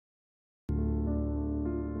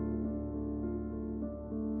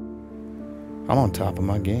I'm on top of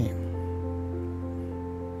my game.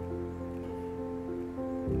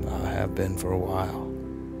 I have been for a while.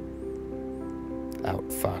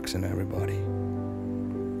 Out foxing everybody.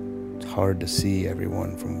 It's hard to see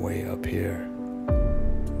everyone from way up here.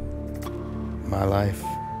 My life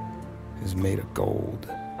is made of gold.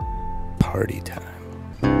 Party time.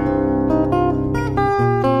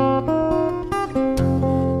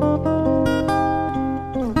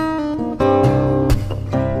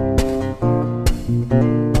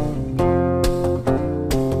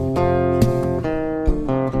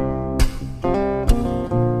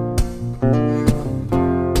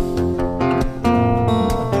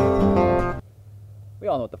 We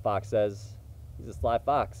all know what the fox says. He's a sly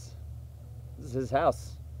fox. This is his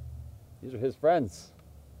house. These are his friends.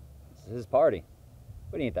 This is his party.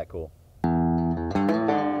 But he ain't that cool.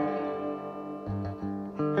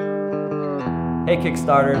 Hey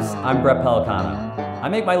Kickstarters, I'm Brett Pelicano. I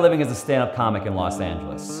make my living as a stand-up comic in Los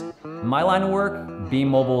Angeles. In my line of work, being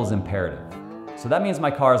mobile is imperative. So that means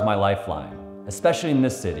my car is my lifeline, especially in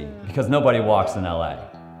this city, because nobody walks in LA.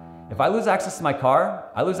 If I lose access to my car,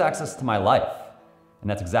 I lose access to my life. And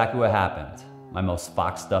that's exactly what happened, my most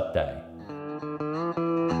foxed up day.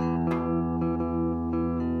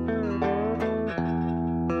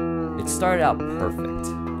 It started out perfect.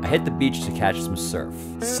 I hit the beach to catch some surf.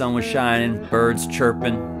 The sun was shining, birds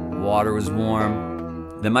chirping, water was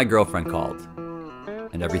warm. Then my girlfriend called,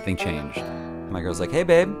 and everything changed. My girl's like, hey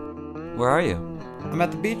babe, where are you? I'm at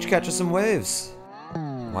the beach catching some waves.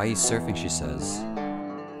 Why are you surfing, she says.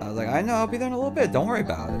 I was like, I know, I'll be there in a little bit, don't worry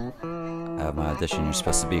about it. I have my audition, you're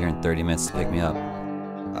supposed to be here in 30 minutes to pick me up.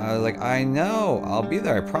 I was like, I know, I'll be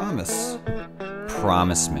there, I promise.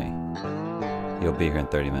 Promise me. You'll be here in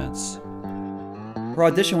 30 minutes. Her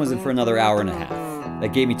audition was in for another hour and a half.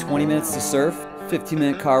 That gave me 20 minutes to surf,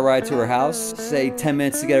 15-minute car ride to her house, say 10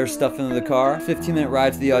 minutes to get her stuff into the car, 15-minute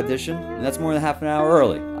ride to the audition, and that's more than half an hour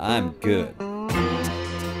early. I'm good.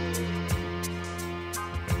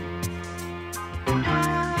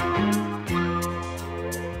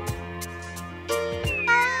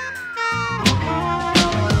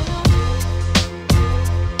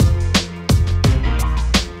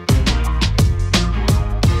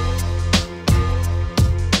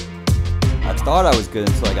 I thought I was good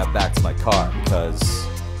until I got back to my car because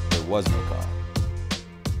there was no car.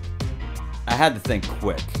 I had to think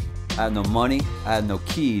quick. I had no money, I had no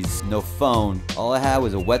keys, no phone. All I had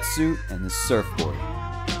was a wetsuit and this surfboard.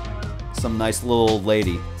 Some nice little old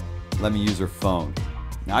lady let me use her phone.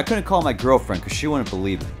 Now I couldn't call my girlfriend because she wouldn't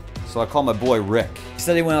believe it. So I called my boy Rick. He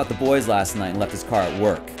said he went out with the boys last night and left his car at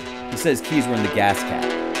work. He said his keys were in the gas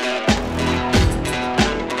cap.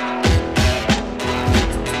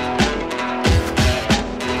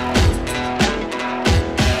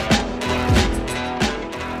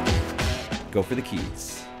 Go for the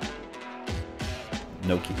keys.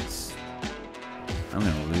 No keys. I'm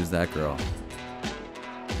gonna lose that girl.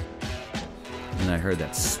 And I heard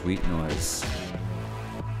that sweet noise.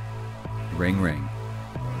 Ring, ring.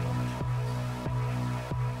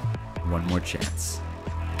 One more chance.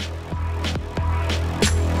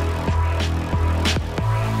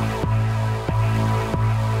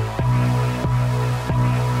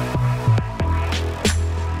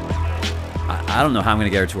 I don't know how I'm gonna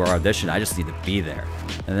get her to our audition. I just need to be there.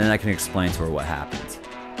 And then I can explain to her what happened.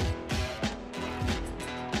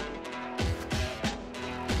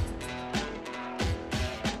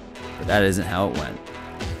 But that isn't how it went.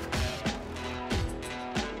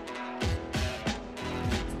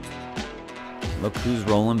 Look who's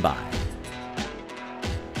rolling by.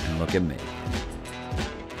 And look at me.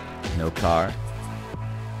 No car,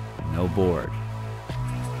 no board,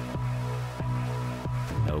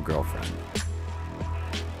 no girlfriend.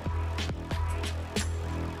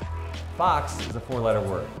 Fox is a 4-letter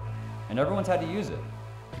word, and everyone's had to use it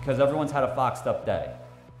because everyone's had a foxed up day.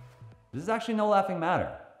 This is actually no laughing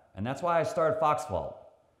matter, and that's why I started FoxxVault,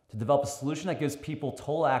 to develop a solution that gives people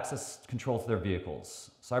total access control to their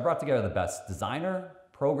vehicles. So I brought together the best designer,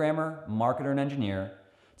 programmer, marketer, and engineer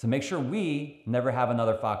to make sure we never have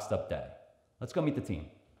another foxed up day. Let's go meet the team.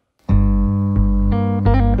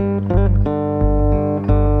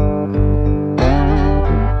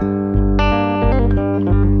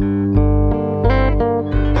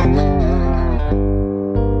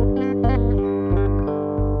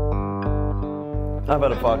 I've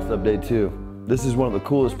had a Foxxed Up day too. This is one of the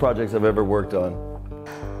coolest projects I've ever worked on.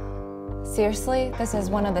 Seriously, this is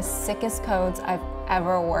one of the sickest codes I've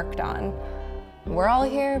ever worked on. We're all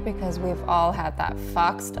here because we've all had that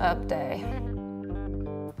Foxxed Up day.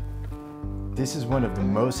 This is one of the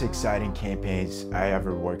most exciting campaigns I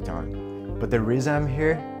ever worked on. But the reason I'm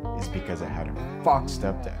here is because I had a foxed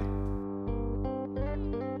up day.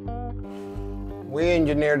 We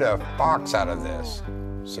engineered a fox out of this,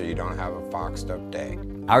 so you don't have a foxed up day.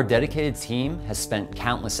 Our dedicated team has spent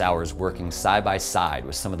countless hours working side by side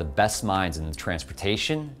with some of the best minds in the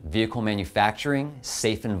transportation, vehicle manufacturing,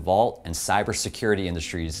 safe and vault, and cybersecurity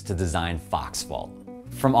industries to design FoxxVault.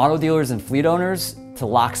 From auto dealers and fleet owners to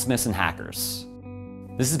locksmiths and hackers.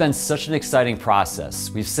 This has been such an exciting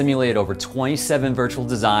process. We've simulated over 27 virtual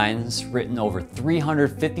designs, written over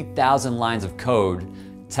 350,000 lines of code,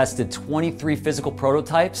 tested 23 physical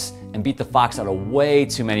prototypes, and beat the Fox out of way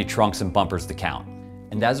too many trunks and bumpers to count.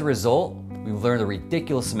 And as a result, we've learned a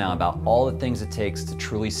ridiculous amount about all the things it takes to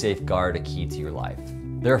truly safeguard a key to your life.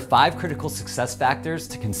 There are 5 critical success factors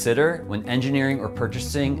to consider when engineering or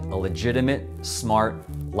purchasing a legitimate, smart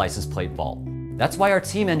license plate vault. That's why our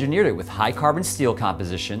team engineered it with high carbon steel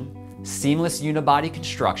composition, seamless unibody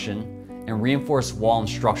construction, and reinforced wall and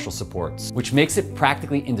structural supports, which makes it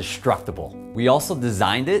practically indestructible. We also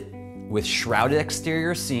designed it with shrouded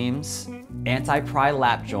exterior seams, anti-pry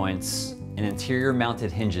lap joints, and interior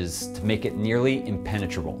mounted hinges to make it nearly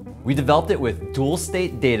impenetrable. We developed it with dual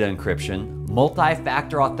state data encryption,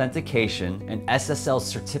 multi-factor authentication, and SSL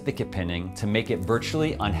certificate pinning to make it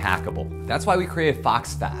virtually unhackable. That's why we created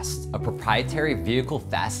FoxxFast, a proprietary vehicle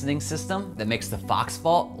fastening system that makes the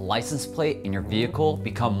FoxxVault license plate in your vehicle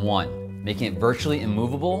become one, making it virtually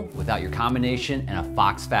immovable without your combination and a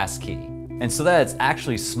FoxxFast key. And so that it's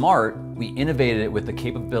actually smart, we innovated it with the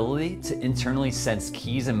capability to internally sense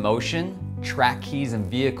keys in motion, track keys in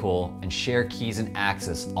vehicle, and share keys and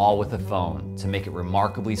access all with a phone to make it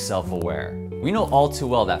remarkably self-aware. We know all too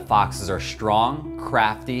well that foxes are strong,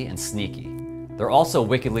 crafty, and sneaky. They're also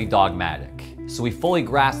wickedly dogmatic, so we fully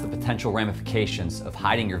grasp the potential ramifications of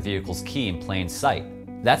hiding your vehicle's key in plain sight.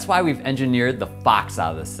 That's why we've engineered the fox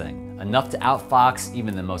out of this thing, enough to outfox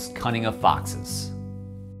even the most cunning of foxes.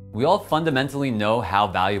 We all fundamentally know how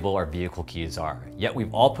valuable our vehicle keys are, yet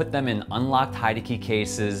we've all put them in unlocked hide key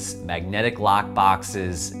cases, magnetic lock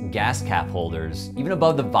boxes, gas cap holders, even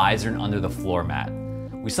above the visor and under the floor mat.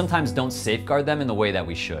 We sometimes don't safeguard them in the way that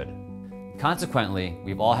we should. Consequently,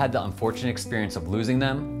 we've all had the unfortunate experience of losing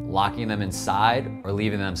them, locking them inside, or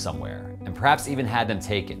leaving them somewhere, and perhaps even had them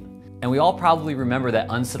taken. And we all probably remember that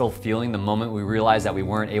unsettled feeling the moment we realized that we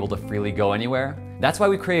weren't able to freely go anywhere. That's why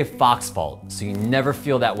we created FoxxVault, so you never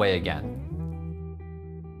feel that way again.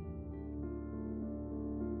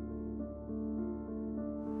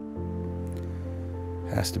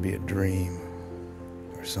 Has to be a dream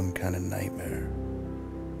or some kind of nightmare.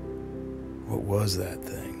 What was that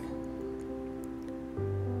thing?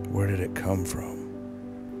 Where did it come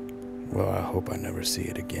from? Well, I hope I never see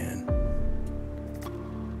it again.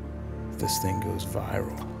 If this thing goes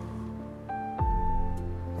viral,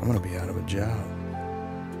 I'm gonna be out of a job.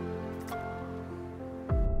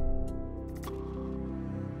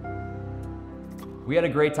 We had a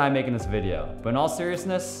great time making this video, but in all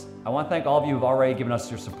seriousness, I want to thank all of you who've already given us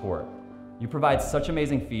your support. You provide such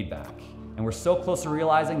amazing feedback, and we're so close to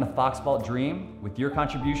realizing the FoxxVault dream. With your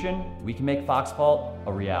contribution, we can make FoxxVault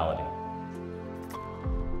a reality.